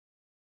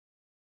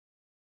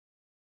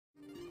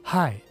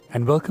Hi,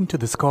 and welcome to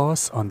this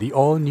course on the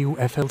all-new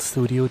FL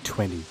Studio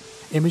 20.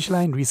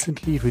 ImageLine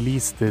recently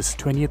released this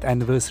 20th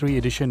anniversary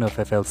edition of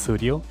FL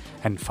Studio,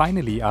 and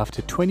finally,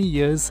 after 20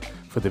 years,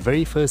 for the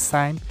very first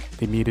time,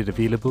 they made it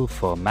available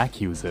for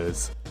Mac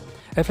users.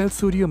 FL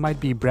Studio might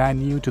be brand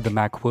new to the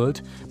Mac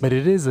world, but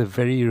it is a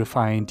very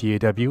refined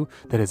DAW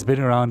that has been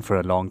around for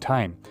a long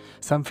time.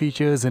 Some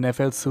features in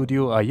FL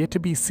Studio are yet to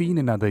be seen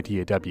in other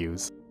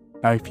DAWs.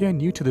 Now, if you're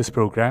new to this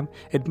program,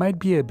 it might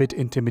be a bit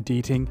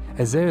intimidating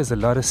as there is a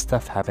lot of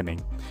stuff happening.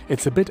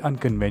 It's a bit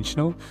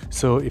unconventional,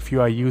 so if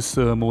you are used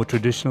to a more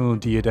traditional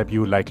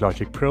DAW like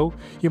Logic Pro,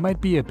 you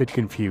might be a bit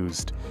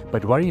confused.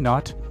 But worry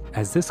not,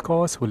 as this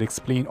course will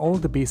explain all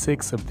the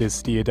basics of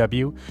this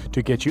DAW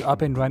to get you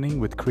up and running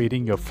with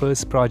creating your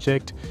first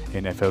project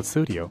in FL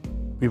Studio.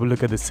 We will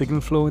look at the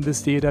signal flow in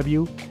this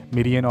DAW,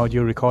 MIDI and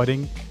audio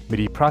recording,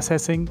 MIDI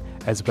processing,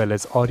 as well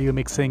as audio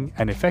mixing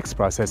and effects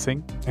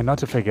processing, and not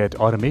to forget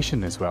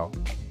automation as well.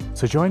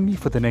 So join me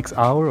for the next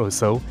hour or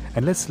so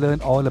and let's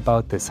learn all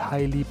about this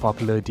highly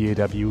popular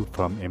DAW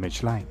from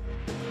ImageLine.